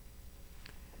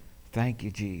Thank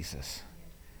you, Jesus.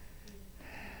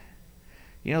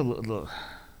 You know, the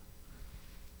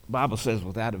Bible says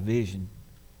without a vision,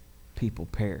 people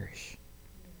perish.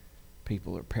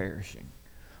 People are perishing.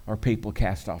 Or people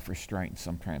cast off restraint,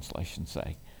 some translations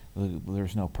say.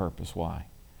 There's no purpose why.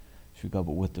 So we go,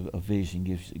 but with a vision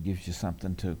gives you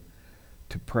something to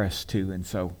press to. And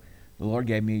so the Lord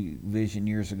gave me vision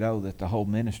years ago that the whole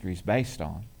ministry is based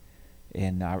on.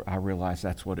 And I realized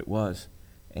that's what it was.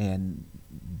 And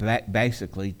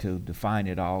basically, to define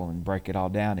it all and break it all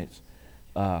down, it's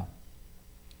to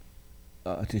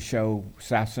show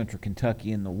South Central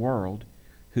Kentucky and the world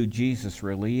who Jesus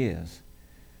really is,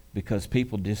 because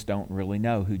people just don't really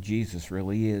know who Jesus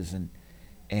really is, and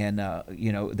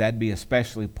that'd be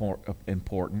especially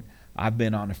important. I've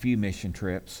been on a few mission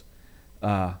trips,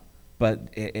 and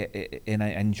I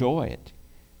enjoy it,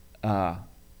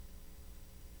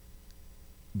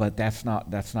 but that's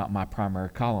not my primary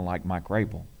calling. Like Mike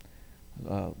Rabel,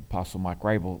 Apostle Mike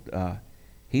Rabel,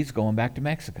 he's going back to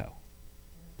Mexico.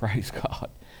 Praise God,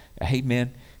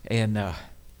 Amen. And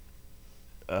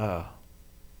I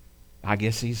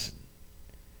guess if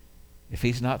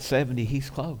he's not 70, he's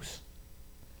close.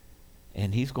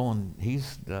 And he's going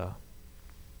to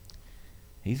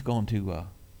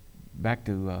back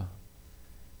to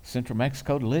central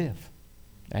Mexico to live.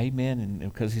 Amen. And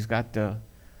because he's got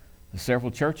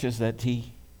several churches that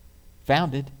he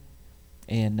founded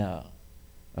and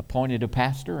appointed a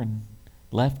pastor and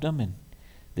left them, and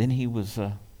then he was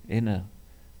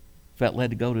felt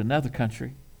led to go to another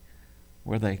country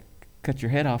where they cut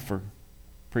your head off for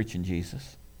preaching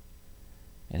Jesus.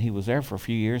 And he was there for a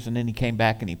few years, and then he came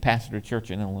back and he pastored a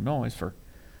church in Illinois for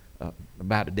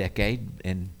about a decade,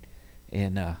 and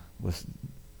was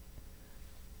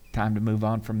time to move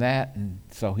on from that. And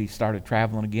so he started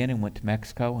traveling again and went to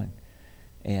Mexico,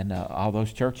 and all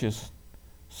those churches,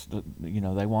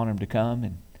 they want him to come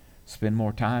and spend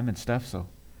more time and stuff. So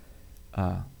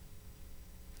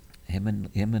him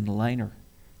and Elaine are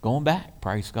going back.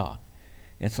 Praise God.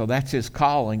 And so that's his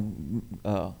calling,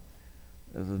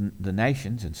 the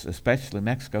nations, and especially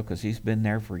Mexico, because he's been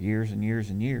there for years and years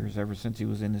and years, ever since he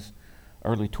was in his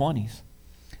early 20s.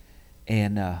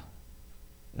 And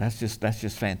that's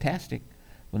just fantastic.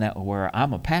 Where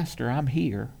I'm a pastor, I'm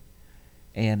here.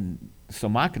 And so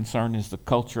my concern is the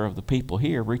culture of the people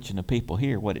here, reaching the people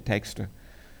here, what it takes to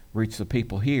reach the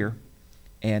people here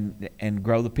and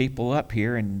grow the people up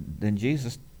here. And then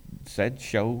Jesus said,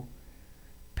 show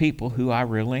people who I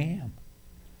really am.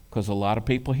 Because a lot of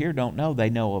people here don't know. They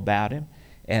know about him,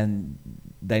 and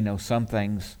they know some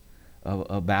things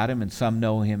about him, and some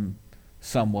know him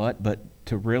somewhat, but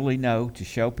to really know, to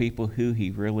show people who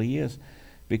he really is,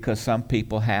 because some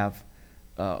people have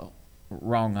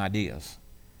wrong ideas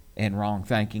and wrong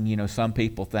thinking. Some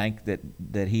people think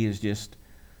that he is just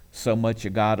so much a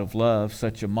God of love,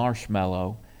 such a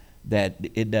marshmallow, that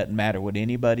it doesn't matter what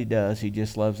anybody does. He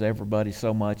just loves everybody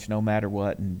so much, no matter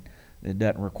what, and it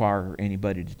doesn't require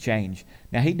anybody to change.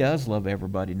 Now, he does love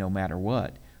everybody no matter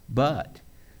what, but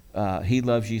he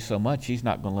loves you so much, he's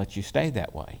not going to let you stay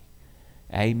that way.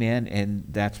 Amen. And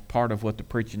that's part of what the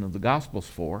preaching of the gospel's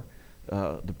for,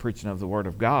 the preaching of the Word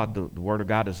of God. The Word of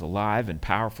God is alive and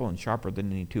powerful and sharper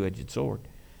than any two-edged sword.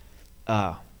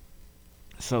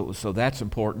 So that's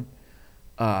important.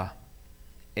 And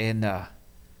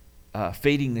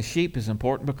feeding the sheep is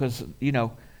important because,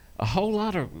 a whole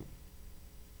lot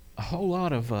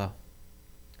of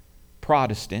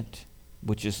Protestant,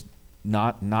 which is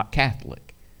not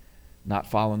Catholic, not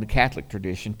following the Catholic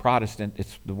tradition. Protestant,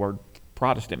 it's the word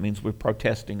Protestant means we're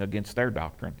protesting against their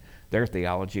doctrine, their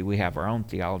theology. We have our own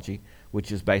theology,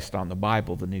 which is based on the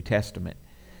Bible, the New Testament,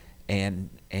 and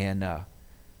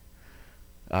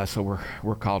so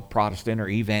we're called Protestant or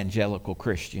evangelical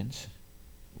Christians,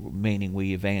 meaning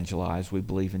we evangelize. We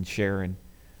believe in sharing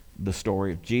the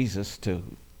story of Jesus to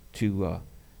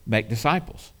make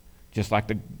disciples, just like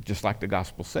the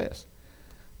gospel says.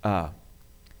 But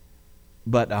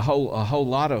a whole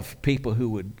lot of people who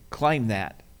would claim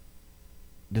that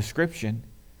description,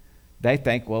 they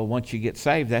think, well, once you get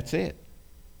saved, that's it.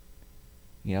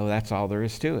 That's all there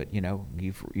is to it.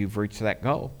 You've reached that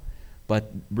goal.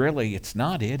 But really, it's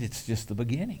not it. It's just the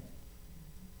beginning.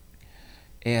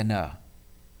 And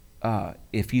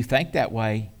if you think that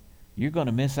way, you're going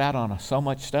to miss out on so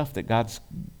much stuff that God's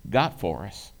got for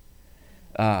us.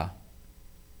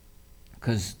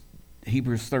 Because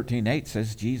Hebrews 13:8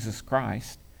 says Jesus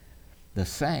Christ, the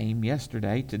same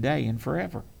yesterday, today, and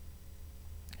forever.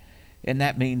 And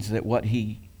that means that what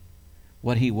he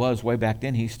was way back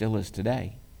then, he still is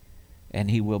today. And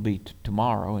he will be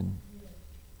tomorrow. And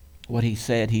what he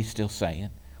said, he's still saying.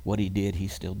 What he did,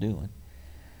 he's still doing.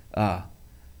 And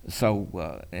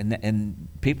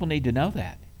people need to know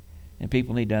that, and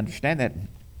people need to understand that.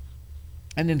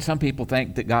 And then some people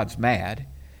think that God's mad,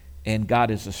 and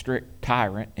God is a strict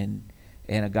tyrant and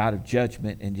a God of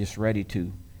judgment and just ready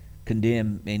to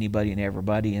condemn anybody and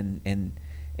everybody, and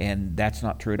that's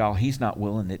not true at all. He's not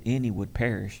willing that any would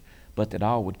perish, but that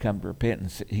all would come to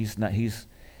repentance. He's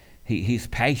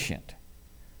patient.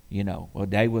 A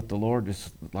day with the Lord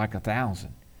is like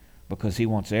 1,000, because He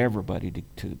wants everybody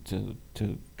to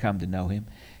come to know Him.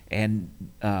 And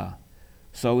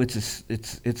so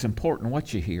it's important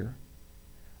what you hear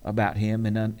about Him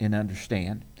and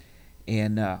understand.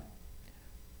 And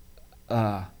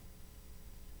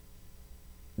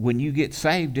when you get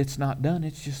saved, it's not done.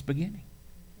 It's just beginning.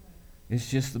 It's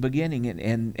just the beginning,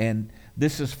 and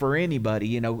this is for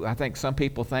anybody. I think some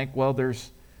people think, well,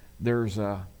 there's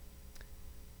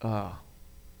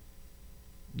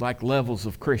like levels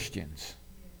of Christians,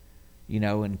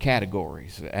 in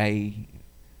categories. The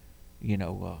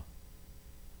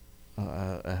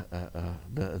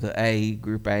A,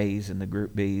 group A's, and the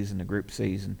group B's and the group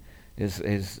C's, and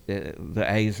the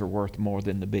A's are worth more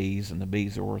than the B's, and the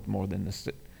B's are worth more than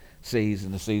the C's,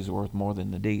 and the C's are worth more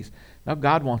than the D's. Now,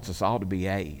 God wants us all to be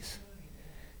A's,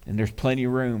 and there's plenty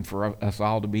of room for us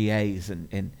all to be A's,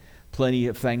 and plenty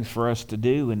of things for us to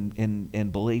do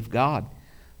and believe God.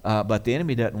 But the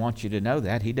enemy doesn't want you to know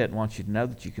that. He doesn't want you to know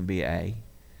that you can be A.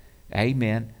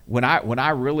 Amen. When I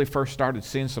really first started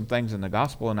seeing some things in the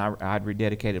gospel, and I'd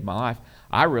rededicated my life,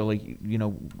 I really,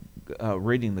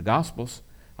 reading the Gospels,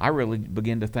 I really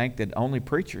began to think that only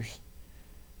preachers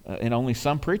and only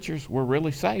some preachers were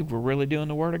really saved, were really doing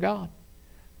the Word of God,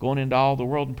 going into all the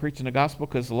world and preaching the gospel,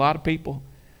 because a lot of people,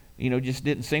 just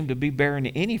didn't seem to be bearing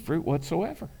any fruit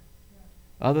whatsoever,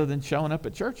 other than showing up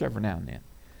at church every now and then.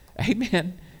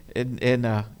 Amen.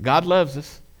 And God loves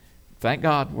us. Thank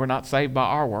God we're not saved by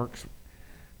our works.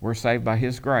 We're saved by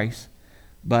His grace.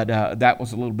 But that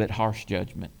was a little bit harsh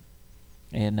judgment.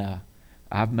 And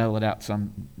I've mellowed out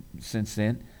some since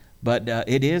then. But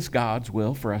it is God's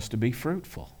will for us to be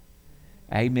fruitful.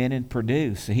 Amen. And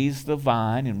produce. He's the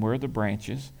vine and we're the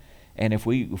branches. And if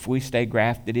we stay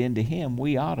grafted into Him,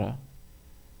 we ought to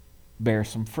bear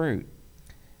some fruit.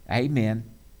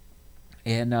 Amen.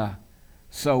 And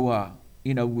so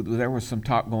there was some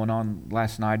talk going on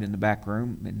last night in the back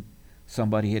room, and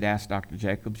somebody had asked Dr.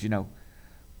 Jacobs,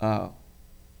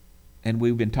 and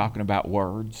we've been talking about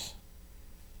words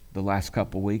the last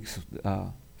couple of weeks.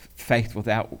 Faith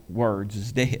without words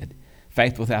is dead.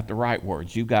 Faith without the right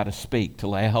words. You've got to speak to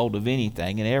lay hold of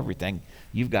anything and everything.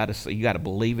 You got to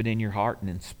believe it in your heart and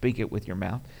then speak it with your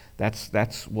mouth.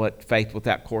 That's what faith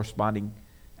without corresponding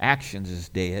actions is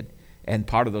dead. And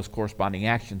part of those corresponding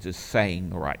actions is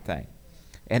saying the right thing,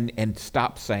 and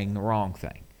stop saying the wrong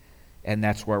thing. And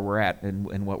that's where we're at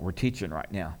and what we're teaching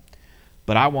right now.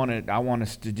 But I want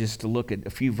us to look at a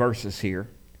few verses here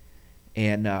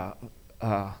and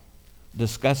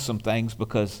discuss some things,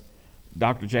 because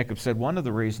Dr. Jacob said one of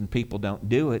the reasons people don't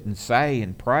do it and say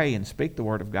and pray and speak the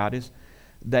Word of God is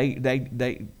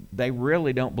they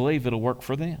really don't believe it'll work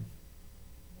for them.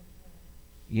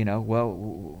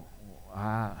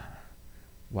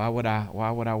 Why would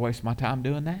I waste my time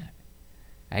doing that?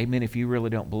 Amen. If you really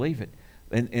don't believe it,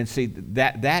 and see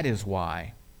that is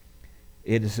why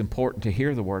it is important to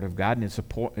hear the Word of God, and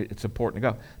it's important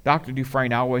to go. Dr.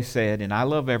 Dufresne always said, and I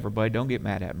love everybody, don't get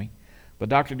mad at me, but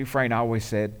Dr. Dufresne always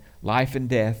said, life and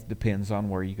death depends on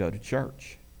where you go to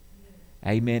church.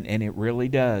 Amen. And it really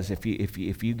does. If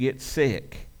you get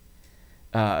sick,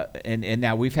 and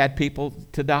now we've had people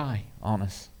to die on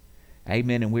us.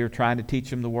 Amen. And we were trying to teach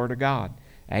them the Word of God.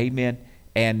 Amen.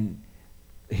 And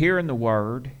hearing the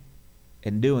Word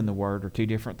and doing the Word are two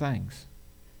different things.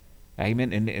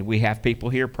 Amen. And we have people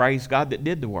here, praise God, that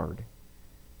did the Word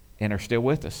and are still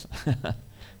with us.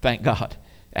 Thank God.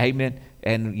 Amen.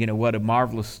 And what a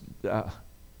marvelous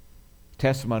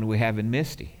testimony we have in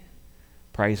Misty.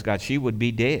 Praise God. She would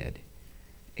be dead.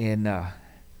 And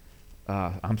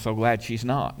I'm so glad she's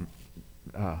not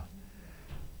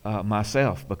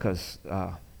myself, because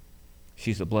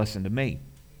she's a blessing to me.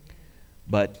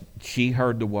 But she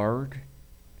heard the Word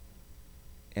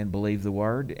and believed the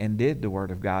Word and did the Word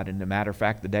of God. And as a matter of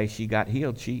fact, the day she got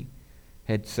healed, she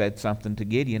had said something to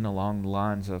Gideon along the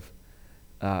lines of,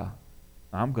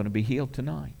 I'm going to be healed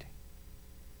tonight.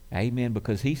 Amen.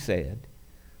 Because he said,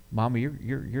 Mama,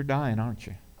 you're dying, aren't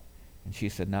you? And she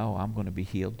said, no, I'm going to be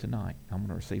healed tonight. I'm going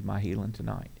to receive my healing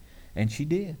tonight. And she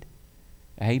did.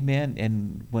 Amen.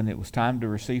 And when it was time to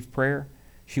receive prayer,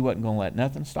 she wasn't going to let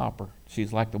nothing stop her.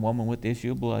 She's like the woman with the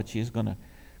issue of blood. She's going to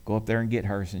go up there and get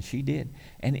hers, and she did.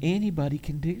 And anybody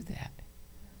can do that.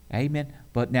 Amen.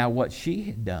 But now what she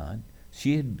had done,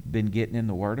 she had been getting in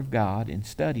the Word of God and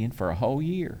studying for a whole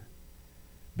year,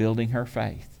 building her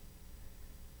faith.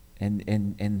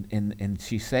 And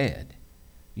she said,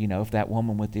 you know, if that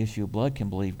woman with the issue of blood can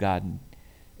believe God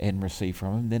and receive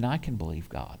from Him, then I can believe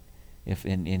God. If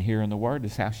in hearing the Word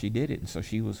is how she did it. And so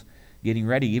she was getting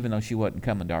ready, even though she wasn't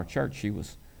coming to our church. She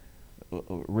was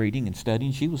reading and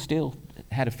studying. She was still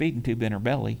had a feeding tube in her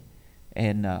belly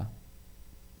and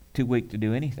too weak to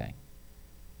do anything.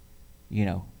 You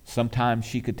know, sometimes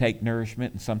she could take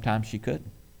nourishment and sometimes she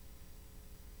couldn't.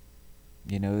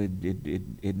 You know,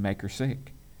 it'd make her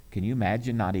sick. Can you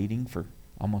imagine not eating for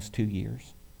almost 2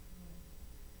 years?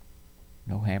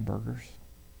 No hamburgers.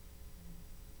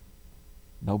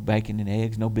 No bacon and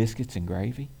eggs. No biscuits and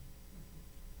gravy.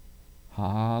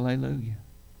 Hallelujah.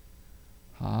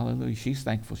 Hallelujah. She's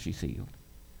thankful she's healed.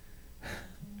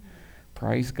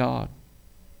 Praise God.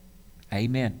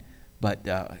 Amen. But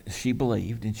she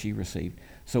believed and she received.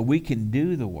 So we can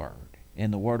do the Word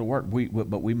and the Word of work,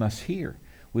 but we must hear.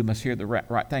 We must hear the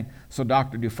right thing. So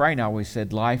Dr. Dufresne always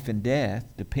said life and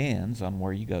death depends on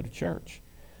where you go to church.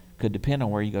 Could depend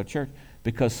on where you go to church.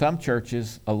 Because some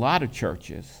churches, a lot of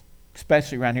churches,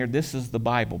 especially around here, this is the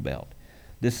Bible Belt.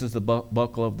 This is the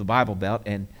buckle of the Bible Belt.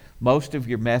 And most of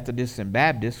your Methodists and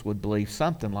Baptists would believe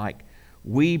something like,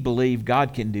 we believe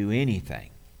God can do anything.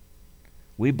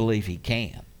 We believe He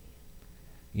can.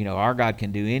 You know, our God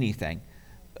can do anything.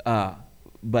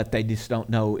 But they just don't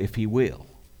know if He will.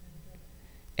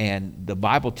 And the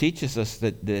Bible teaches us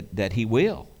that He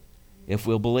will, if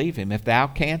we'll believe Him. If thou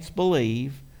canst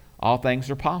believe, all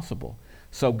things are possible.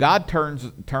 So God turns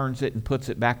it and puts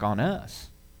it back on us.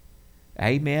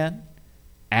 Amen.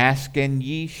 Ask and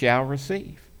ye shall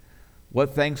receive.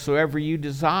 What things soever you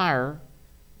desire,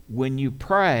 when you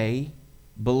pray,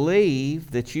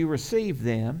 believe that you receive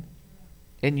them,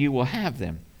 and you will have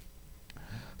them.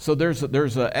 So there's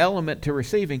an element to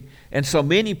receiving. And so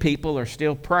many people are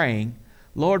still praying,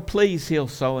 Lord, please heal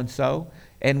so-and-so.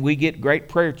 And we get great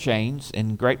prayer chains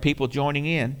and great people joining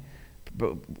in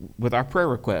with our prayer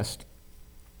request,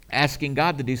 asking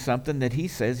God to do something that He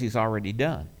says He's already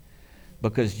done.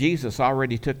 Because Jesus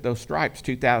already took those stripes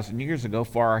 2,000 years ago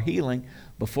for our healing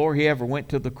before He ever went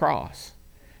to the cross.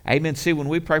 Amen. See, when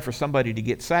we pray for somebody to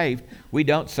get saved, we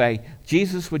don't say,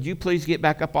 Jesus, would you please get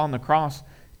back up on the cross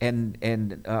and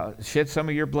shed some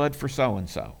of your blood for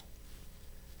so-and-so,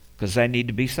 because they need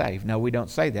to be saved. No, we don't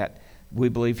say that. We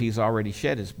believe He's already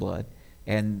shed His blood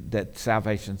and that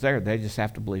salvation's there. They just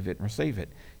have to believe it and receive it.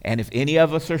 And if any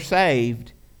of us are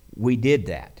saved, we did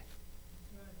that.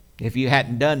 If you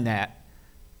hadn't done that,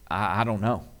 I don't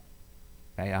know.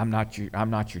 Hey, I'm not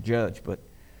your judge, but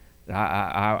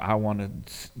I want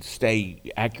to stay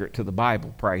accurate to the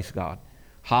Bible. Praise God.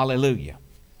 Hallelujah.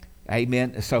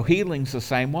 Amen. So healing's the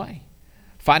same way.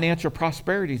 Financial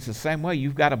prosperity is the same way.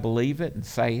 You've got to believe it and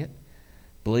say it.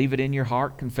 Believe it in your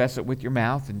heart, confess it with your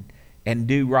mouth, and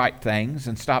do right things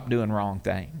and stop doing wrong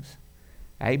things.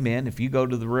 Amen. If you go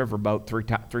to the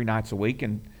riverboat three nights a week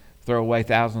and throw away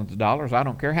thousands of dollars, I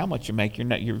don't care how much you make,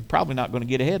 you're probably not going to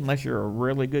get ahead unless you're a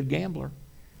really good gambler.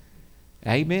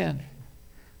 Amen.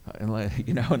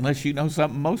 Unless you know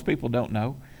something most people don't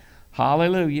know.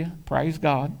 Hallelujah. Praise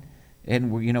God.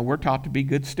 And we're taught to be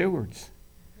good stewards.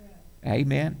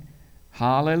 Amen.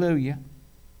 Hallelujah.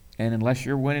 And unless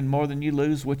you're winning more than you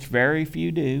lose, which very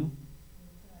few do,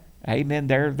 amen,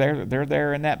 they're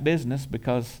there in that business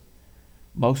because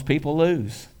most people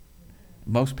lose.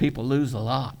 Most people lose a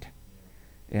lot.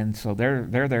 And so they're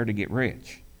there to get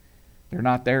rich. They're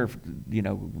not there,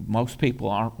 most people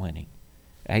aren't winning.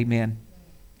 Amen.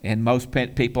 And most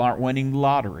people aren't winning the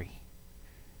lottery.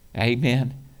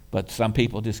 Amen. But some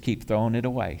people just keep throwing it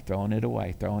away.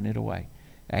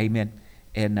 Amen.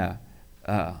 And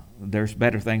there's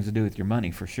better things to do with your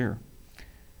money for sure.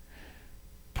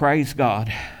 Praise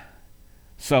God.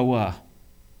 So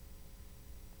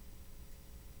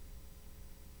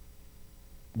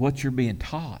what you're being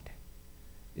taught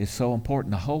is so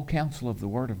important. The whole counsel of the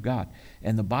Word of God.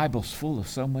 And the Bible's full of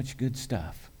so much good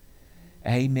stuff.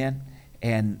 Amen.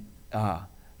 And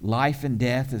life and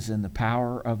death is in the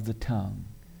power of the tongue.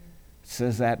 It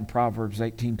says that in Proverbs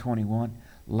 18:21.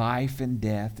 Life and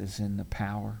death is in the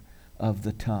power of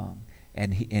the tongue.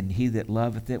 And he that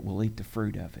loveth it will eat the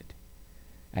fruit of it.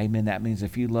 Amen. That means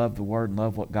if you love the Word and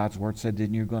love what God's Word said,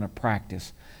 then you're going to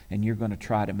practice and you're going to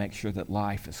try to make sure that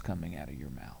life is coming out of your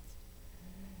mouth.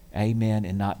 Amen.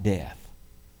 And not death.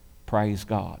 Praise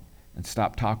God. And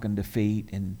stop talking defeat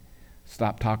and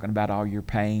stop talking about all your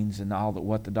pains and all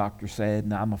what the doctor said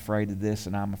and I'm afraid of this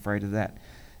and I'm afraid of that.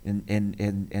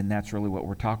 And that's really what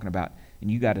we're talking about. And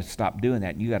you got to stop doing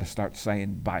that. And you got to start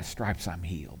saying, by stripes I'm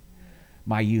healed.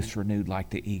 My youth's renewed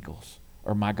like the eagles.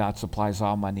 Or my God supplies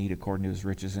all my need according to his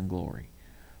riches and glory.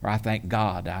 Or I thank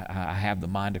God I have the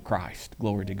mind of Christ.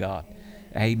 Glory to God.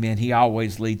 Amen. He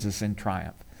always leads us in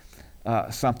triumph.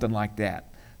 Something like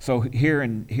that. So here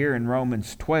in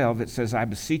Romans 12 it says, I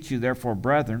beseech you therefore,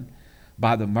 brethren,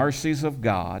 by the mercies of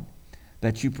God,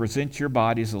 that you present your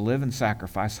bodies a living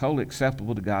sacrifice, wholly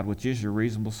acceptable to God, which is your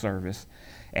reasonable service.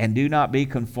 And do not be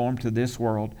conformed to this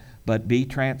world, but be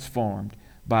transformed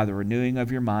by the renewing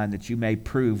of your mind, that you may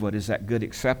prove what is that good,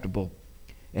 acceptable,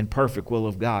 and perfect will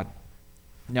of God.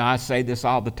 Now, I say this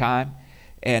all the time,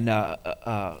 and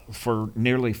for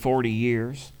nearly 40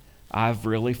 years, I've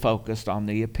really focused on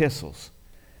the epistles.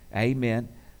 Amen.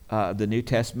 The New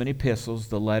Testament epistles,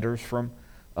 the letters from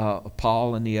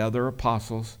Paul and the other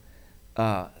apostles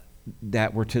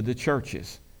that were to the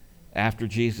churches after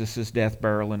Jesus' death,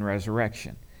 burial, and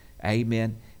resurrection.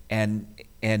 Amen. And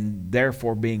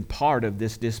therefore being part of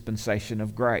this dispensation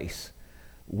of grace,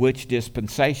 which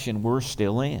dispensation we're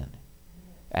still in.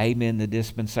 Amen. The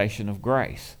dispensation of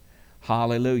grace.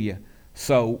 Hallelujah.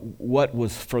 So what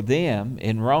was for them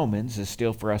in Romans is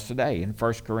still for us today. In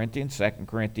 1 Corinthians, 2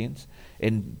 Corinthians,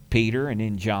 in Peter and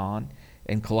in John,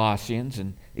 and Colossians,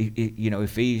 and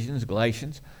Ephesians,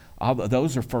 Galatians, all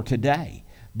those are for today.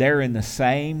 They're in the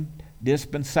same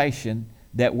dispensation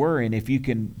that we're in. If you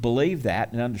can believe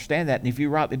that and understand that, and if you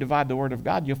rightly divide the Word of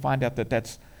God, you'll find out that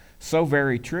that's so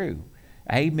very true.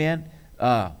 Amen.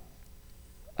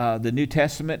 The New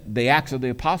Testament, the Acts of the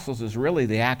Apostles, is really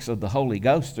the Acts of the Holy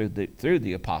Ghost through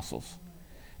the Apostles.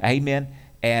 Amen.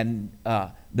 And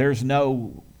there's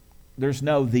no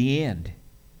the end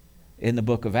in the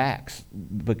book of Acts,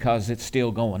 because it's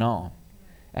still going on.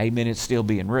 Amen. It's still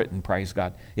being written, praise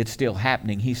God. It's still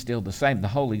happening. He's still the same. The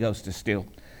Holy Ghost is still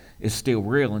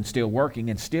real and still working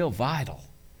and still vital.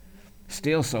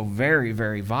 Still so very,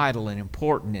 very vital and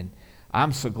important. And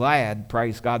I'm so glad,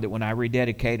 praise God, that when I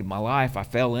rededicated my life, I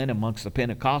fell in amongst the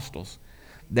Pentecostals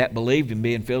that believed in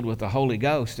being filled with the Holy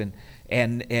Ghost.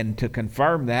 And to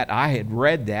confirm that, I had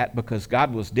read that because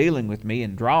God was dealing with me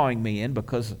and drawing me in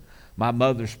because of my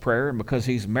mother's prayer and because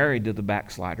he's married to the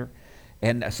backslider.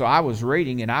 And so I was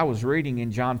reading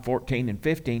in John 14 and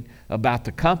 15 about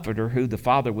the Comforter who the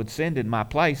Father would send in my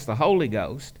place, the Holy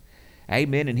Ghost.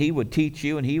 Amen. And he would teach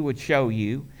you and he would show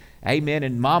you. Amen.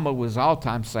 And Mama was all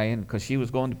time saying, because she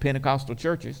was going to Pentecostal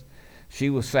churches,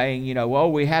 she was saying,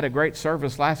 we had a great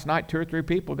service last night. 2 or 3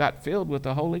 people got filled with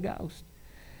the Holy Ghost.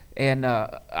 And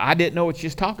I didn't know what she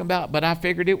was talking about, but I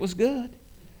figured it was good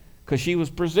because she was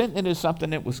presenting it as something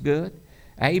that was good.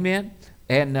 Amen.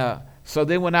 And so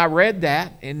then when I read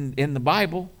that in the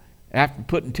Bible, after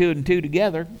putting 2 and 2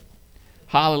 together,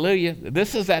 hallelujah,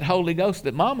 this is that Holy Ghost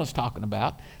that Mama's talking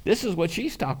about. This is what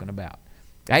she's talking about.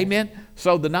 Amen.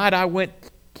 So the night I went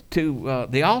to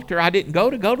the altar, I didn't go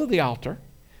to the altar.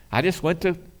 I just went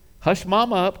to hush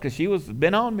Mama up because she was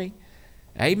been on me.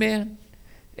 Amen.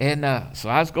 And so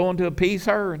I was going to appease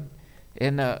her,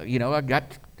 and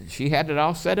she had it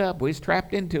all set up. We was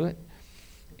trapped into it,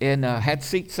 and had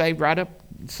seats saved right up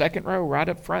second row, right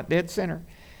up front, dead center,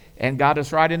 and got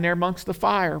us right in there amongst the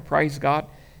fire. Praise God.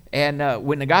 And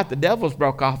when the devils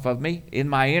broke off of me in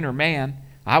my inner man,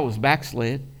 I was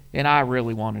backslid, and I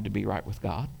really wanted to be right with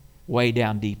God, way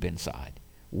down deep inside,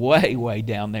 way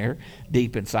down there,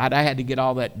 deep inside. I had to get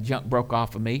all that junk broke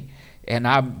off of me. And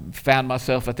I found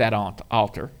myself at that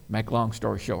altar, make a long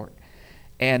story short.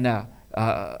 And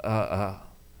a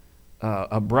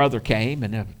brother came,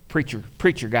 and a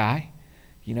preacher guy.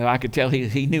 I could tell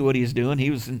he knew what he was doing.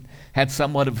 He had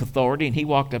somewhat of authority, and he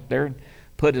walked up there and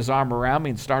put his arm around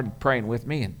me and started praying with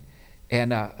me.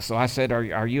 And so I said,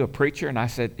 are you a preacher? And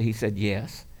he said,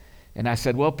 yes. And I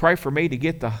said, well, pray for me to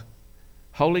get the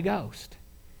Holy Ghost.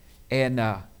 And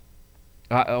I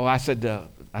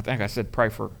think I said pray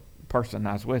for person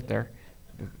I was with there,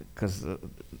 because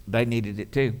they needed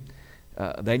it too.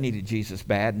 They needed Jesus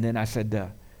bad. And then I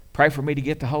said, pray for me to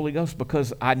get the Holy Ghost,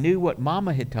 because I knew what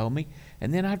Mama had told me,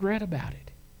 and then I'd read about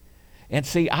it. And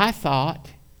see, I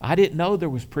didn't know there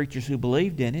was preachers who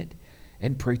believed in it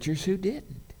and preachers who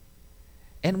didn't.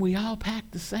 And we all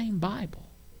packed the same Bible.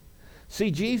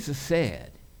 See, Jesus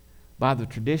said, by the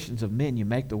traditions of men you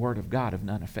make the word of God of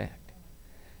none effect.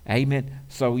 Amen.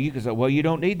 So you can say, well, you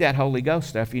don't need that Holy Ghost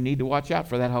stuff. You need to watch out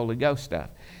for that Holy Ghost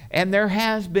stuff. And there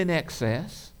has been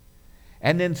excess.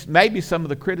 And then maybe some of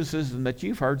the criticism that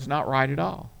you've heard is not right at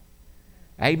all.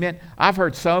 Amen. I've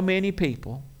heard so many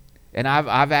people, and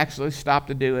I've actually stopped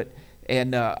to do it.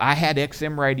 And I had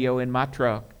XM radio in my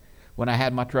truck when I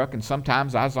had my truck, and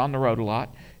sometimes I was on the road a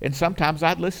lot. And sometimes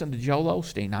I'd listen to Joel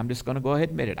Osteen. I'm just going to go ahead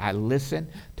and admit it. I listen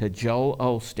to Joel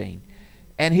Osteen.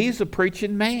 And he's a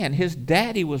preaching man. His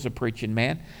daddy was a preaching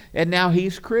man. And now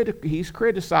he's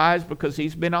criticized because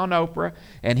he's been on Oprah,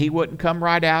 and he wouldn't come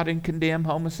right out and condemn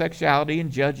homosexuality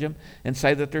and judge them and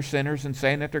say that they're sinners and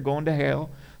saying that they're going to hell.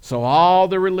 So all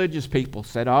the religious people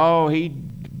said, oh, he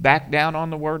backed down on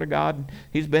the Word of God.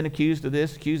 He's been accused of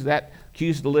this, accused of that,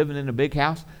 accused of living in a big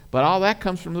house. But all that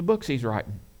comes from the books he's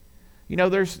writing. You know,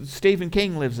 there's Stephen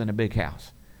King lives in a big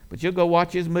house. But you'll go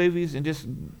watch his movies and just,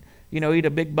 eat a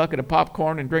big bucket of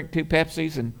popcorn and drink 2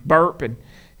 Pepsis and burp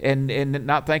and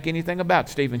not think anything about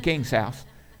Stephen King's house.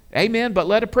 Amen. But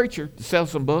let a preacher sell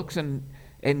some books and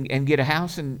get a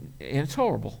house, and it's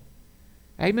horrible.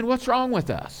 Amen. What's wrong with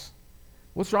us?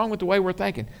 What's wrong with the way we're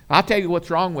thinking? I'll tell you what's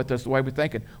wrong with us, the way we're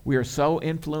thinking. We are so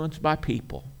influenced by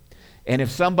people. And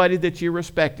if somebody that you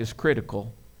respect is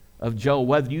critical of Joel,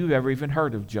 whether you've ever even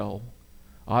heard of Joel,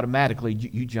 automatically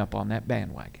you jump on that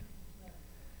bandwagon.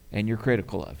 And you're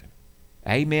critical of him.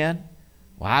 Amen.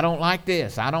 Well, I don't like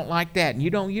this. I don't like that. And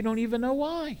you don't even know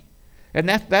why. And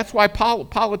that's why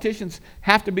politicians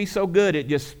have to be so good at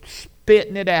just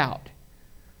spitting it out.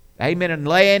 Amen. And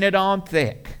laying it on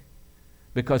thick.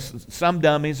 Because some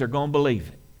dummies are going to believe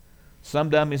it. Some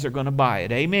dummies are going to buy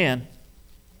it. Amen.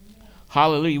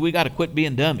 Hallelujah. We got to quit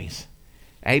being dummies.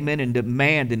 Amen. And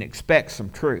demand and expect some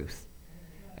truth.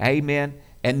 Amen.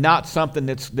 And not something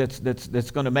that's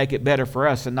going to make it better for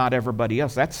us and not everybody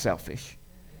else. That's selfish.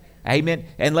 Amen.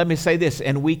 And let me say this.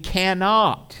 And we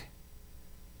cannot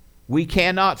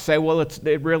say, well,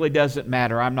 it really doesn't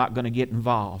matter. I'm not going to get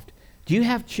involved. Do you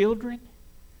have children?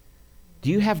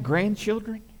 Do you have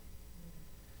grandchildren?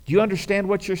 Do you understand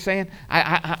what you're saying?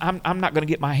 I'm not going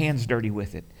to get my hands dirty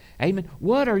with it. Amen.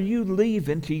 What are you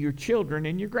leaving to your children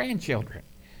and your grandchildren?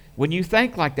 When you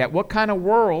think like that, what kind of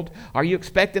world are you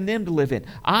expecting them to live in?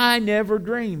 I never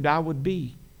dreamed I would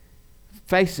be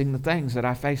facing the things that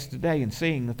I face today and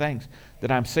seeing the things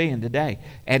that I'm seeing today.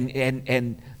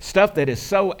 And stuff that is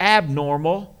so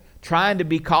abnormal, trying to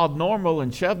be called normal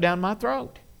and shoved down my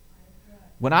throat.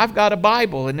 When I've got a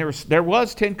Bible and there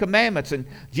was 10 commandments and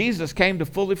Jesus came to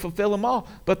fully fulfill them all,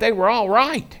 but they were all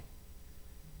right.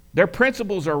 Their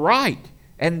principles are right,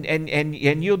 and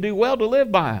you'll do well to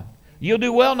live by them. You'll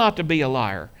do well not to be a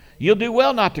liar. You'll do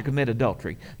well not to commit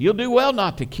adultery. You'll do well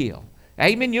not to kill.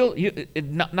 Amen.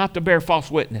 Not to bear false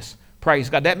witness. Praise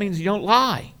God. That means you don't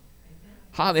lie.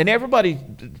 And everybody,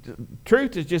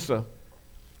 truth is just a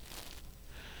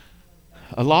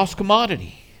lost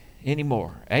commodity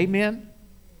anymore. Amen.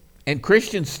 And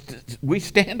Christians, we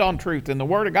stand on truth, and the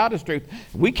Word of God is truth.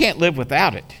 We can't live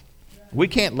without it. We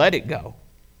can't let it go.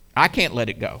 I can't let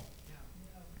it go.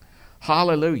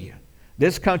 Hallelujah.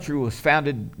 This country was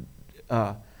founded,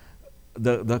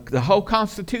 the whole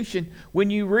Constitution,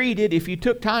 when you read it, if you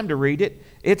took time to read it,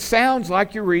 it sounds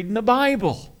like you're reading the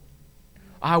Bible.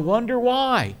 I wonder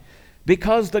why.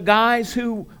 Because the guys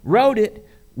who wrote it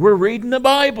were reading the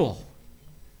Bible.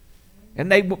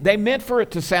 And they meant for it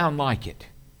to sound like it.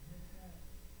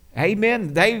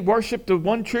 Amen. They worshiped the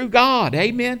one true God.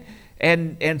 Amen.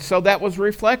 And so that was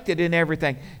reflected in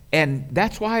everything. And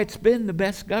that's why it's been the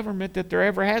best government that there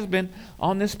ever has been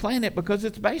on this planet, because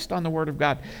it's based on the Word of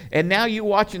God. And now you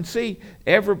watch and see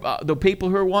the people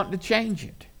who are wanting to change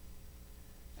it.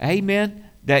 Amen.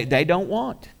 They don't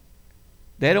want.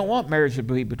 They don't want marriage to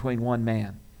be between one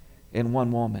man and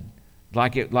one woman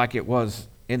like it was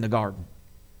in the garden.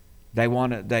 They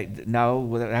want to.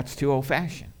 No, that's too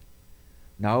old-fashioned.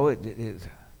 No, it is.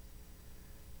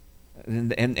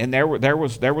 And there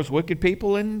was wicked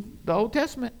people in the Old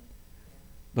Testament,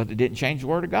 but it didn't change the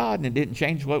Word of God, and it didn't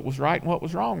change what was right and what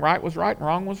was wrong. Right was right and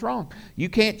wrong was wrong. You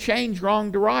can't change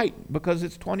wrong to right because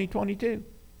it's 2022. You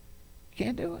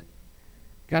can't do it.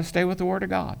 You got to stay with the Word of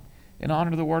God and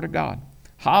honor the Word of God.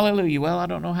 Hallelujah. Well, I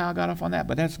don't know how I got off on that,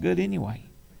 but that's good anyway.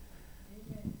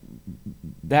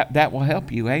 That will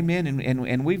help you. Amen.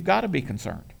 And we've got to be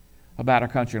concerned about our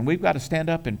country, and we've got to stand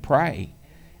up and pray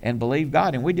and believe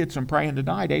God. And we did some praying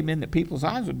tonight, amen, that people's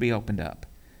eyes would be opened up.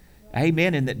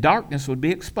 Amen. And that darkness would be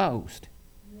exposed.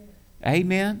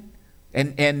 Amen.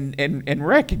 And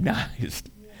recognized.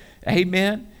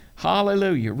 Amen.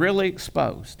 Hallelujah. Really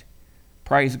exposed.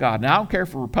 Praise God. Now, I don't care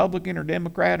if a Republican or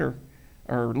Democrat or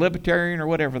Libertarian or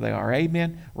whatever they are.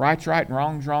 Amen. Right's right and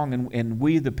wrong's wrong, and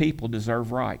we the people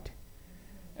deserve right.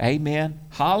 Amen.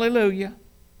 Hallelujah.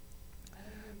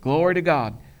 Glory to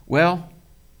God. Well,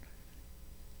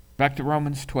 back to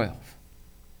Romans 12.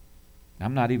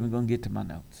 I'm not even going to get to my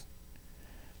notes.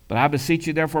 But I beseech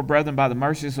you, therefore, brethren, by the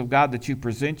mercies of God, that you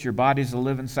present your bodies a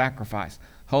living sacrifice,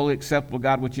 holy, acceptable to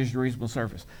God, which is your reasonable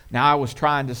service. Now, I was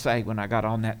trying to say when I got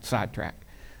on that sidetrack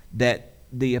that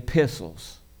the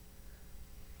epistles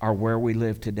are where we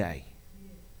live today.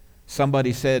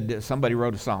 Somebody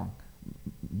wrote a song,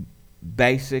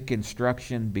 basic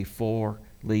instruction before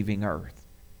leaving earth.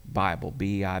 Bible,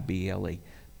 B-I-B-L-E.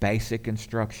 Basic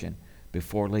instruction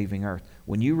before leaving earth.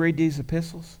 When you read these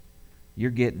epistles,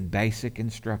 you're getting basic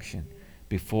instruction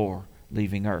before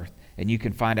leaving earth. And you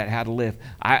can find out how to live.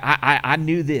 I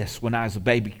knew this when I was a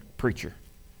baby preacher.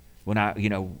 When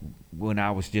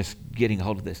I was just getting a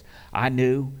hold of this. I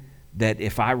knew that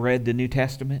if I read the New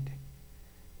Testament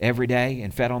every day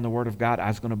and fed on the Word of God, I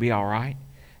was going to be all right.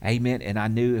 Amen. And I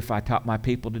knew if I taught my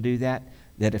people to do that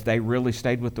if they really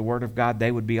stayed with the Word of God,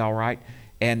 they would be all right.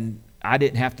 And I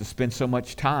didn't have to spend so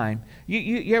much time.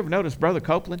 You ever notice Brother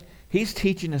Copeland? He's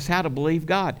teaching us how to believe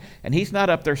God. And he's not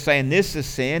up there saying this is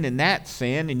sin and that's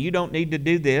sin and you don't need to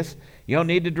do this. You don't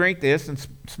need to drink this and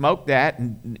smoke that.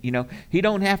 And, he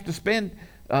don't have to spend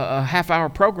a half-hour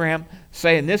program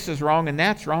saying this is wrong and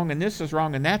that's wrong and this is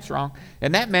wrong and that's wrong.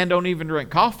 And that man don't even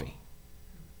drink coffee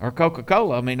or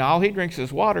Coca-Cola. I mean, all he drinks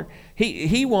is water.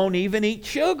 He won't even eat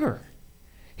sugar.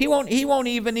 He won't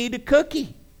even eat a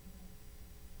cookie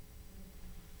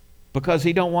because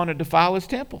he don't want to defile his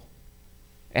temple.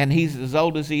 And he's as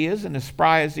old as he is and as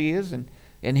spry as he is,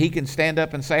 and he can stand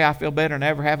up and say, I feel better than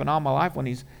ever having all my life when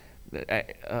he's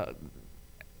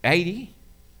 80.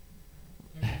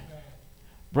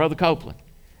 Brother Copeland,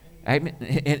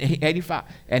 85,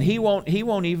 and he won't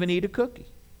even eat a cookie.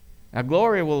 Now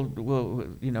Gloria will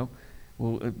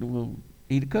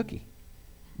eat a cookie.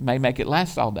 May make it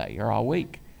last all day or all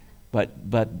week, but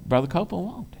Brother Copeland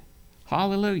won't.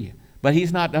 Hallelujah! But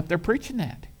he's not up there preaching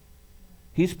that.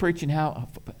 He's preaching how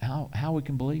we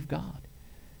can believe God,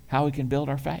 how we can build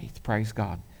our faith. Praise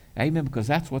God. Amen, because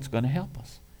that's what's going to help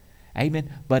us.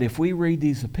 Amen. But if we read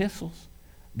these epistles,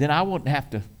 then I wouldn't have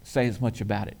to say as much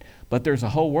about it. But there's a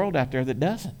whole world out there that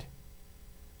doesn't.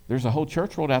 There's a whole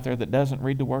church world out there that doesn't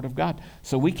read the Word of God.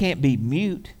 So we can't be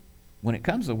mute when it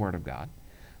comes to the Word of God.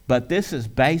 But this is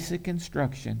basic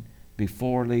instruction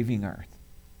before leaving earth.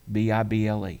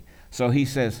 B-I-B-L-E. So he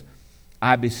says,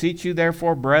 I beseech you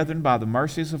therefore, brethren, by the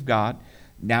mercies of God.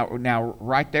 Now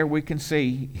right there we can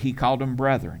see he called them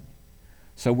brethren.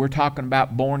 So we're talking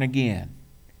about born again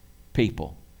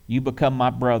people. You become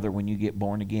my brother when you get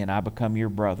born again. I become your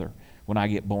brother when I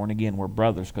get born again. We're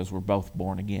brothers because we're both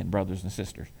born again, brothers and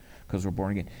sisters, because we're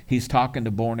born again. He's talking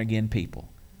to born again people.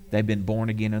 They've been born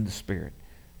again in the Spirit.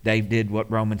 They did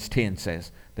what Romans 10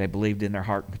 says. They believed in their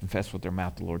heart and confessed with their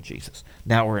mouth the Lord Jesus.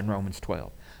 Now we're in Romans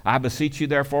 12. I beseech you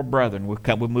therefore, brethren.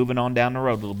 We're moving on down the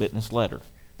road a little bit in this letter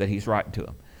that he's writing to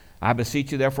them. I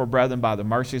beseech you therefore, brethren, by the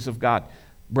mercies of God.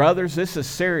 Brothers, this is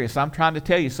serious. I'm trying to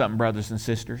tell you something, brothers and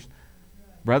sisters.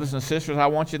 Brothers and sisters, I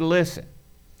want you to listen.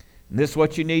 And this is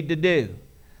what you need to do.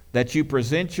 That you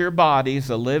present your bodies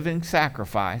a living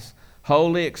sacrifice,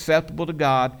 holy, acceptable to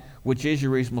God, which is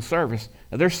your reasonable service.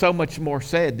 Now, there's so much more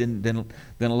said than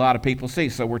a lot of people see.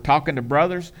 So we're talking to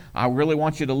brothers. I really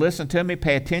want you to listen to me.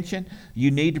 Pay attention. You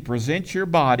need to present your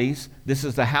bodies. This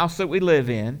is the house that we live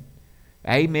in.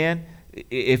 Amen.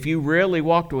 If you really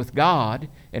walked with God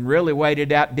and really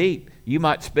waded out deep, you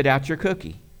might spit out your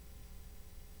cookie.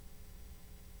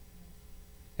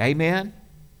 Amen.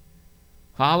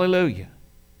 Hallelujah.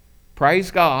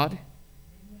 Praise God.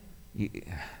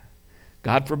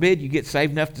 God forbid you get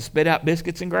saved enough to spit out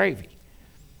biscuits and gravy.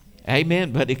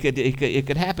 Amen. But it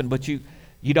could happen. But you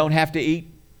don't have to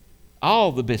eat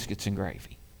all the biscuits and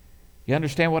gravy. You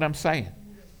understand what I'm saying?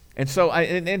 And so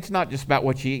and it's not just about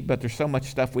what you eat, but there's so much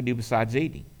stuff we do besides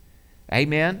eating.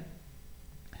 Amen.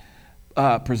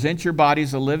 Present your body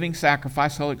as a living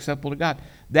sacrifice, holy, acceptable to God.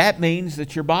 That means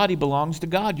that your body belongs to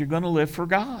God. You're going to live for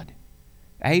God.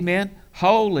 Amen.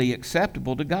 Holy,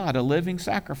 acceptable to God, a living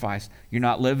sacrifice. You're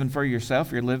not living for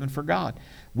yourself, you're living for God,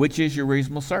 which is your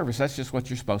reasonable service. That's just what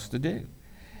you're supposed to do.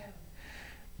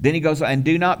 Then he goes, and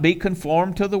do not be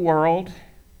conformed to the world,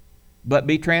 but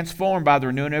be transformed by the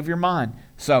renewing of your mind.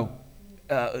 So,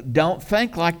 don't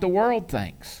think like the world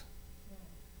thinks.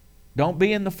 Don't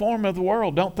be in the form of the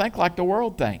world. Don't think like the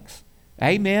world thinks.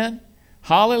 Amen.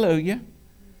 Hallelujah.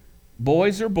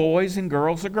 Boys are boys and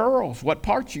girls are girls. What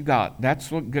part you got? That's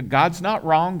what God's not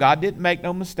wrong. God didn't make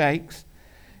no mistakes.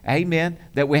 Amen.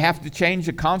 That we have to change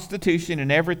the Constitution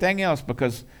and everything else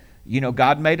because,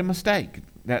 God made a mistake.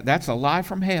 That's a lie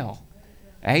from hell.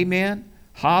 Amen.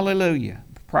 Hallelujah.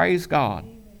 Praise God.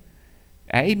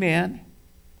 Amen.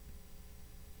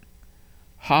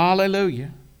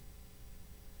 Hallelujah.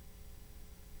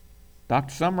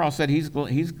 Dr. Summerall said he's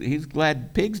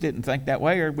glad pigs didn't think that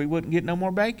way or we wouldn't get no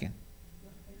more bacon.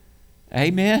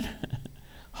 Amen.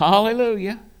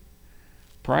 Hallelujah.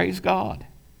 Praise God.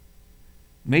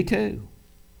 Me too.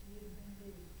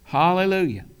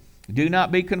 Hallelujah. Do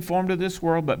not be conformed to this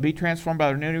world, but be transformed by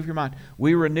the renewing of your mind.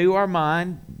 We renew our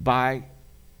mind by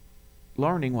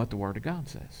learning what the Word of God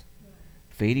says.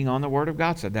 Feeding on the Word of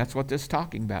God said. That's what this is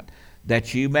talking about.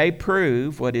 That you may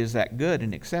prove what is that good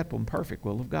and acceptable and perfect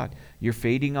will of God. You're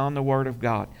feeding on the Word of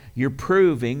God. You're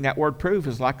proving. That word prove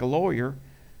is like a lawyer.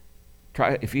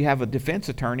 If you have a defense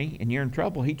attorney and you're in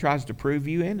trouble, he tries to prove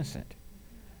you innocent.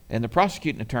 And the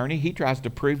prosecuting attorney, he tries to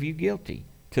prove you guilty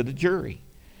to the jury.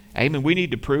 Amen. We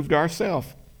need to prove to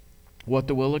ourselves what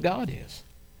the will of God is.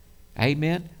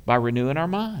 Amen. By renewing our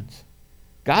minds.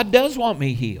 God does want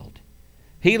me healed.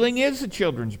 Healing is the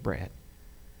children's bread.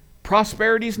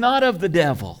 Prosperity is not of the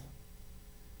devil.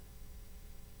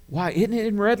 Why, isn't it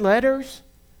in red letters?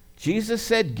 Jesus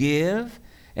said, give,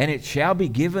 and it shall be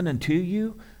given unto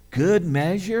you. Good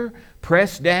measure,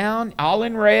 pressed down, all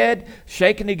in red,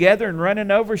 shaken together and running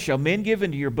over, shall men give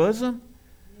into your bosom?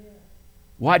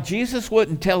 Why, Jesus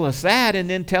wouldn't tell us that and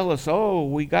then tell us, oh,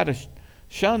 we got to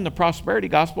shun the prosperity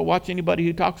gospel. Watch anybody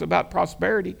who talks about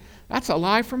prosperity. That's a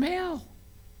lie from hell.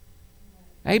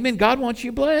 Amen. God wants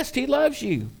you blessed. He loves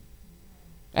you.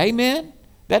 Amen.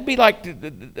 That'd be like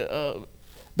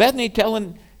Bethany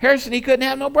telling Harrison he couldn't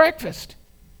have no breakfast.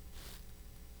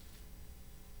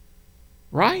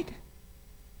 Right?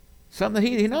 Something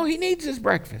he needs his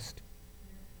breakfast.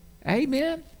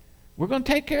 Amen. We're going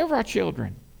to take care of our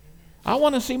children. I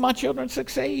want to see my children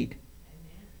succeed.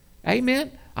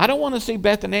 Amen. I don't want to see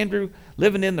Beth and Andrew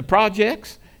living in the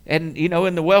projects and,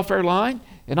 in the welfare line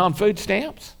and on food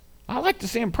stamps. I like to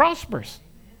see them prosperous.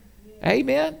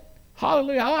 Amen.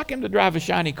 Hallelujah. I like him to drive a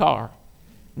shiny car.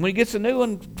 When he gets a new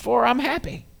one I'm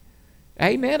happy.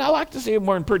 Amen. I like to see him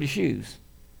wearing pretty shoes.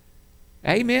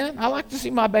 Amen. I like to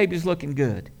see my babies looking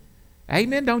good.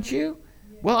 Amen, don't you?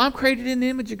 Well, I'm created in the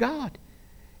image of God.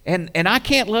 And I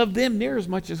can't love them near as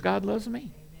much as God loves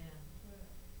me.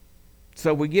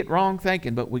 So we get wrong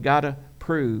thinking, but we got to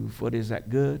prove what is that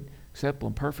good, acceptable,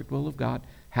 and perfect will of God.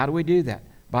 How do we do that?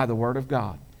 By the Word of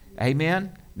God.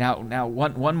 Amen. Now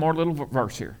one more little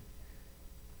verse here.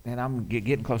 And I'm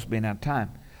getting close to being out of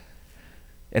time.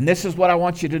 And this is what I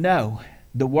want you to know.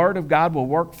 The Word of God will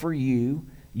work for you.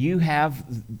 The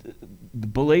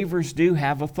believers do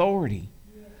have authority.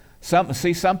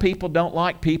 Some people don't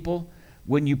like people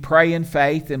when you pray in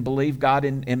faith and believe God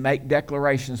and make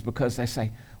declarations because they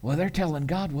say, well, they're telling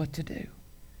God what to do.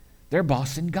 They're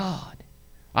bossing God.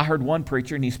 I heard one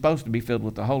preacher, and he's supposed to be filled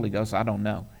with the Holy Ghost. I don't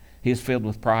know. He was filled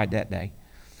with pride that day.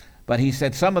 But he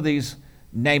said some of these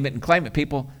name it and claim it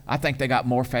people, I think they got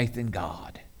more faith in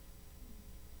God.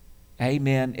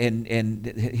 Amen. And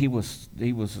he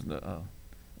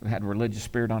had a religious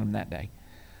spirit on him that day.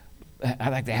 I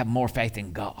think they have more faith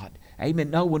in God. Amen.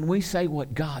 No, when we say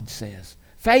what God says,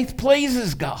 faith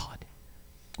pleases God.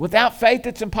 Without faith,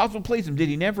 it's impossible to please Him. Did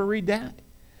he never read that?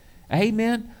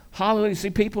 Amen. Hallelujah. See,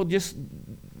 people just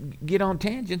get on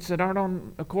tangents that aren't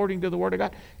on according to the Word of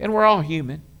God. And we're all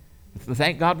human.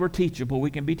 Thank God we're teachable.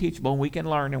 We can be teachable and we can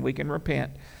learn and we can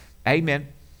repent. Amen.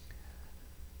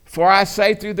 For I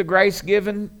say through the grace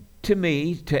given to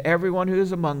me, to everyone who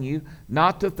is among you,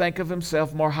 not to think of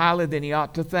himself more highly than he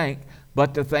ought to think,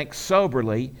 but to think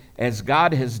soberly, as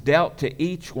God has dealt to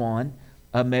each one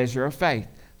a measure of faith.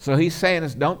 So he's saying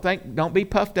is don't be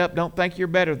puffed up, don't think you're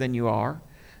better than you are.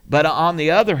 But on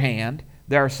the other hand,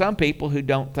 there are some people who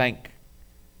don't think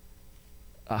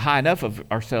high enough of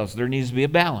ourselves. There needs to be a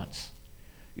balance.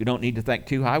 You don't need to think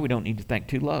too high, we don't need to think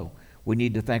too low. We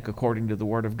need to think according to the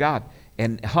Word of God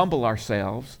and humble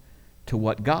ourselves to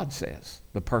what God says,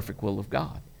 the perfect will of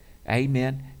God.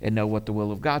 Amen. And know what the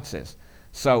will of God says.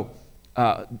 So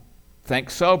think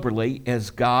soberly,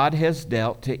 as God has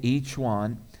dealt to each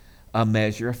one a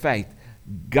measure of faith.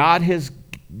 God has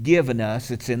given us,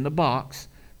 it's in the box,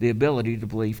 the ability to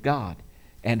believe God.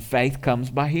 And faith comes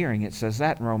by hearing. It says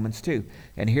that in Romans 2.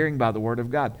 And hearing by the Word of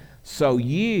God. So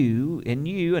you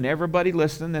and everybody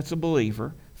listening that's a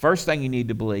believer, first thing you need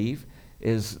to believe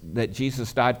is that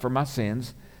Jesus died for my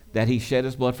sins, that He shed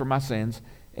His blood for my sins,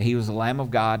 He was the Lamb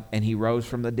of God, and He rose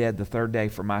from the dead the third day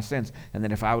for my sins. And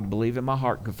that if I would believe in my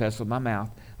heart and confess with my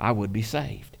mouth, I would be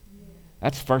saved.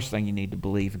 That's the first thing you need to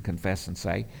believe and confess and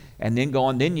say. And then go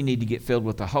on, then you need to get filled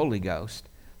with the Holy Ghost.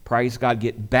 Praise God,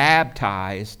 get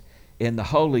baptized in the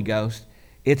Holy Ghost.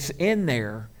 It's in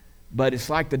there, but it's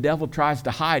like the devil tries to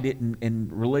hide it,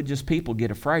 and religious people get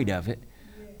afraid of it.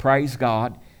 Yeah. Praise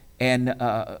God. And,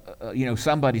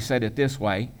 somebody said it this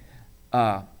way.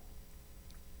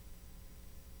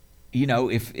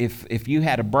 If you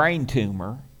had a brain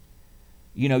tumor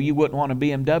You know, you wouldn't want a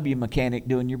BMW mechanic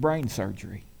doing your brain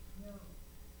surgery.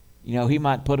 You know, he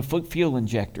might put a fuel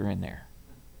injector in there.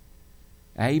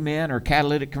 Amen. Or a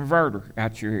catalytic converter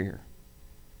out your ear.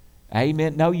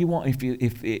 Amen. No, you won't.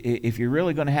 If you're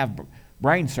really going to have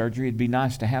brain surgery, it'd be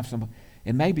nice to have somebody,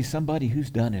 and maybe somebody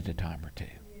who's done it a time or two,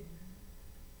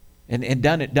 and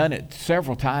done it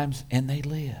several times, and they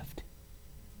lived.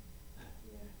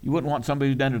 You wouldn't want somebody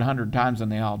who's done it 100 times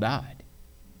and they all died.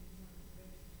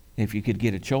 If you could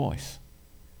get a choice,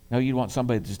 no, you'd want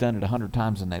somebody that's done it 100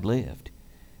 times and they lived.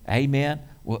 Amen.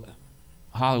 Well,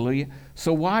 hallelujah.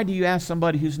 So why do you ask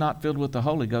somebody who's not filled with the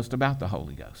Holy Ghost about the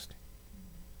Holy Ghost?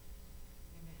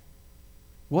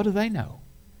 What do they know?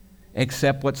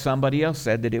 Except what somebody else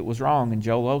said, that it was wrong, and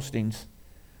Joel Osteen's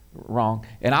wrong.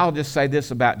 And I'll just say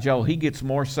this about Joel. He gets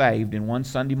more saved in one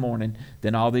Sunday morning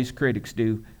than all these critics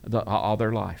do all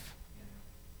their life.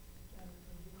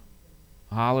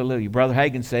 Hallelujah. Brother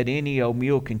Hagin said any old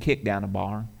mule can kick down a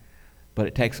barn, but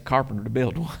it takes a carpenter to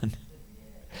build one.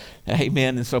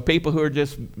 Amen. And so people who are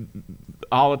just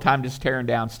all the time just tearing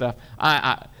down stuff,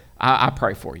 I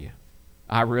pray for you.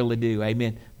 I really do.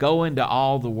 Amen. Go into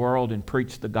all the world and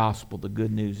preach the gospel, the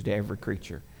good news to every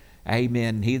creature.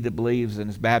 Amen. He that believes and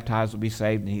is baptized will be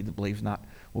saved, and he that believes not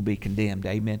will be condemned.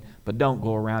 Amen. But don't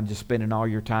go around just spending all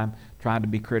your time trying to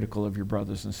be critical of your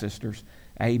brothers and sisters.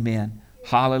 Amen.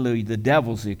 Hallelujah. The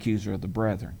devil's the accuser of the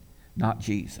brethren, not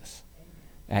Jesus.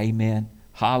 Amen.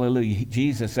 Hallelujah.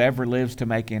 Jesus ever lives to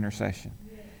make intercession.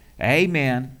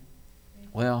 Amen.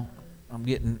 Well, I'm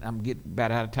getting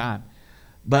about out of time.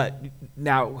 But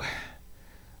now,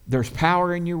 there's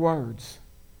power in your words.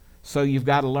 So you've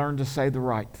got to learn to say the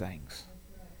right things.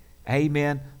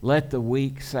 Amen. Let the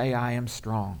weak say, I am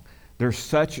strong. There's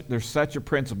such a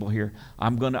principle here.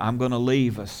 I'm gonna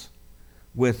leave us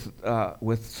with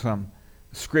some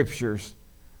scriptures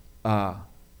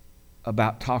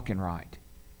about talking right.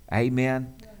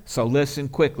 Amen. So listen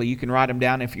quickly. You can write them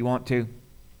down if you want to.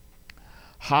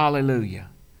 Hallelujah.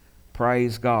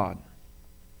 Praise God.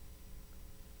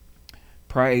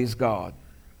 Praise God.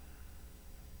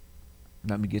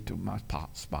 Let me get to my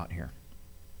spot here.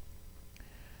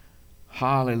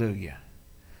 Hallelujah.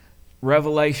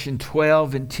 Revelation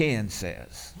 12:10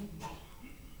 says,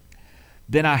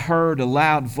 Then I heard a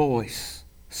loud voice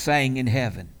saying in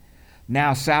heaven,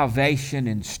 Now salvation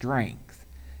and strength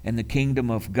and the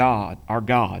kingdom of God, our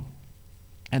God,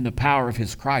 and the power of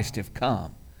his Christ have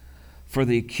come. For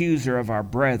the accuser of our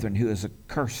brethren who has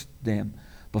accursed them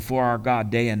before our God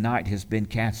day and night has been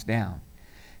cast down.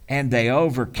 And they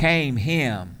overcame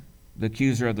him, the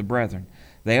accuser of the brethren.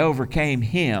 They overcame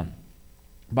him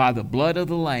by the blood of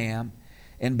the Lamb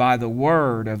and by the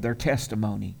word of their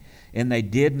testimony. And they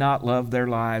did not love their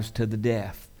lives to the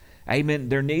death. Amen.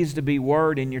 There needs to be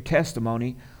word in your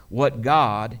testimony what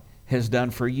God has done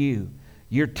for you.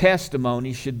 Your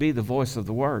testimony should be the voice of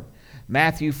the word.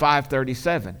 Matthew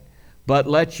 5:37. But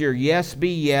let your yes be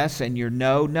yes and your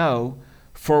no, no.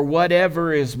 For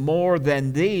whatever is more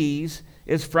than these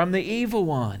is from the evil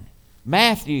one.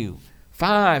 Matthew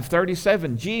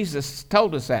 5:37. Jesus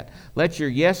told us that. Let your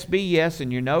yes be yes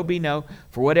and your no be no.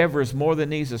 For whatever is more than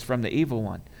these is from the evil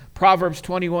one. Proverbs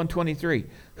 21:23.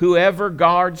 Whoever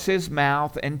guards his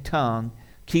mouth and tongue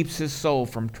keeps his soul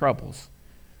from troubles.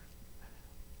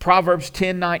 Proverbs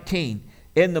 10:19.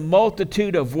 In the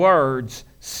multitude of words,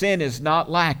 sin is not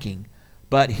lacking,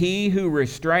 but he who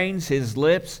restrains his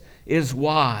lips is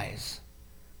wise.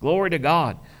 Glory to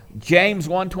God. James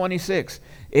 1:26.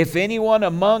 If anyone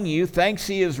among you thinks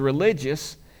he is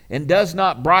religious and does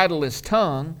not bridle his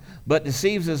tongue, but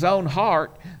deceives his own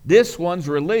heart, this one's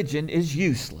religion is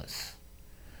useless.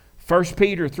 1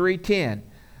 Peter 3:10.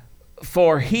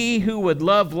 For he who would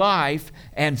love life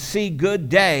and see good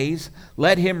days,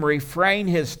 let him refrain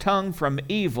his tongue from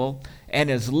evil and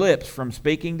his lips from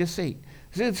speaking deceit.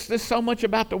 It's so much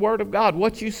about the Word of God.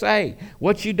 What you say,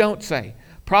 what you don't say.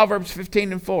 Proverbs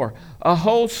 15:4. A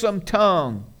wholesome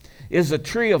tongue is a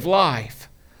tree of life,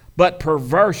 but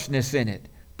perverseness in it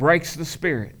breaks the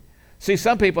spirit. See,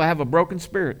 some people have a broken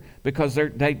spirit because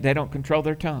they don't control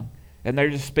their tongue. And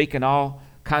they're just speaking all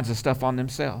kinds of stuff on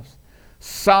themselves.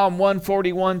 Psalm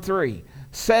 141:3.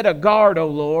 Set a guard, O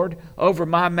Lord, over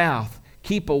my mouth.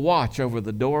 Keep a watch over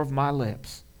the door of my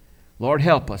lips. Lord,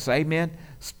 help us. Amen.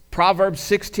 Proverbs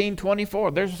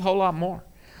 16:24. There's a whole lot more.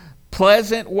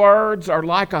 Pleasant words are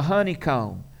like a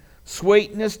honeycomb,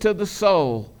 sweetness to the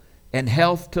soul and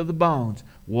health to the bones.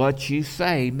 What you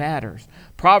say matters.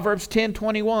 Proverbs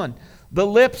 10:21. The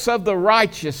lips of the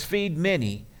righteous feed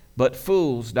many, but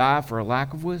fools die for a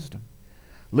lack of wisdom.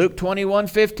 Luke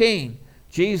 21:15.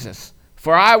 Jesus,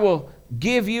 for I will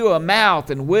give you a mouth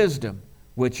and wisdom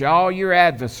which all your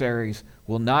adversaries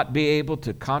will not be able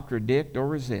to contradict or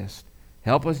resist.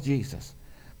 Help us, Jesus.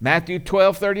 Matthew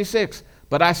 12:36.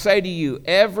 But I say to you,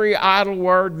 every idle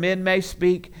word men may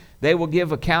speak, they will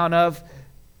give account of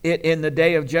it in the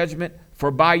day of judgment. For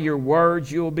by your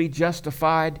words you will be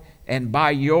justified, and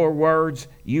by your words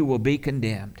you will be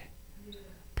condemned.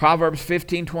 Proverbs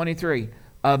 15:23.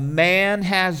 A man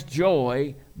has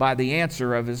joy by the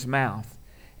answer of his mouth,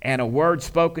 and a word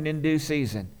spoken in due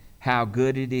season, how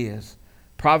good it is.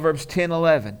 Proverbs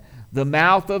 10:11. The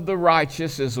mouth of the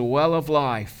righteous is a well of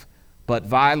life, but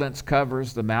violence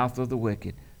covers the mouth of the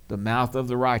wicked. The mouth of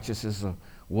the righteous is a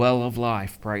well of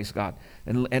life. Praise God.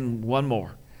 And one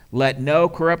more. Let no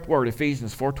corrupt word,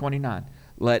 Ephesians 4:29.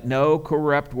 Let no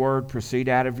corrupt word proceed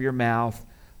out of your mouth,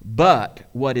 but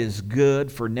what is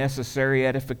good for necessary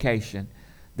edification,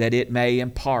 that it may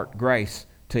impart grace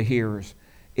to hearers.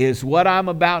 Is what I'm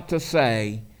about to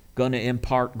say going to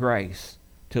impart grace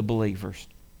to believers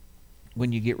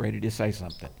when you get ready to say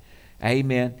something?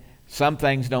 Amen. Some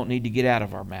things don't need to get out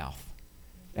of our mouth.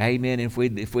 Amen. If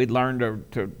we'd learn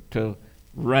to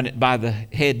run it by the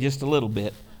head just a little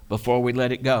bit before we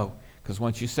let it go, because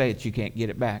once you say it, you can't get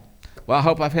it back. Well, I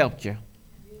hope I've helped you.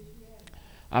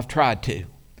 I've tried to.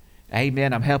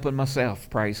 Amen. I'm helping myself.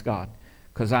 Praise God.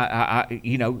 Because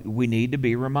we need to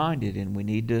be reminded, and we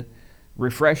need to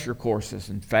refresher courses.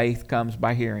 And faith comes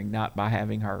by hearing, not by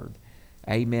having heard.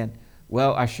 Amen.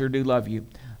 Well, I sure do love you.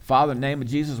 Father, in the name of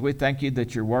Jesus, we thank you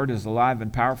that your word is alive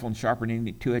and powerful and sharper than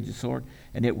any two-edged sword,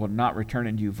 and it will not return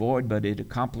unto you void, but it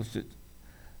accomplishes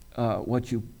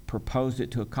what you proposed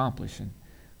it to accomplish. And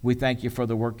we thank you for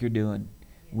the work you're doing.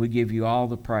 We give you all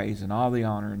the praise and all the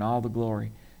honor and all the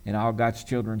glory. And all God's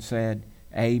children said,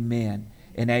 amen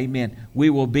and amen. We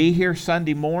will be here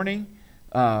Sunday morning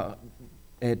at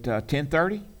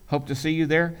 10:30. Hope to see you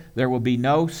there. There will be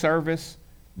no service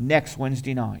next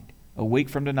Wednesday night. A week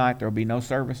from tonight, there will be no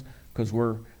service because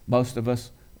most of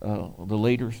us, the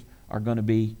leaders, are going to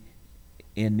be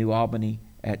in New Albany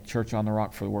at Church on the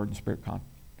Rock for the Word and Spirit Conference.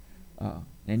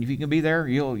 And if you can be there,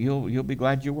 you'll be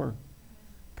glad you were.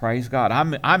 Praise God.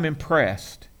 I'm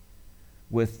impressed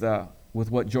with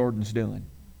what Jordan's doing.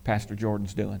 Pastor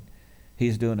Jordan's doing.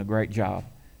 He's doing a great job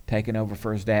taking over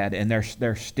for his dad, and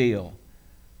they're still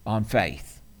on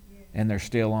faith, and they're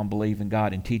still on believing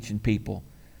God and teaching people.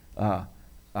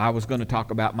 I was going to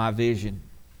talk about my vision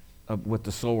with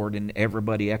the sword and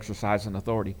everybody exercising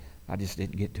authority. I just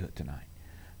didn't get to it tonight.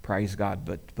 Praise God.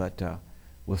 But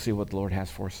we'll see what the Lord has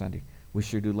for us Sunday. We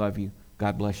sure do love you.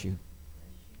 God bless you.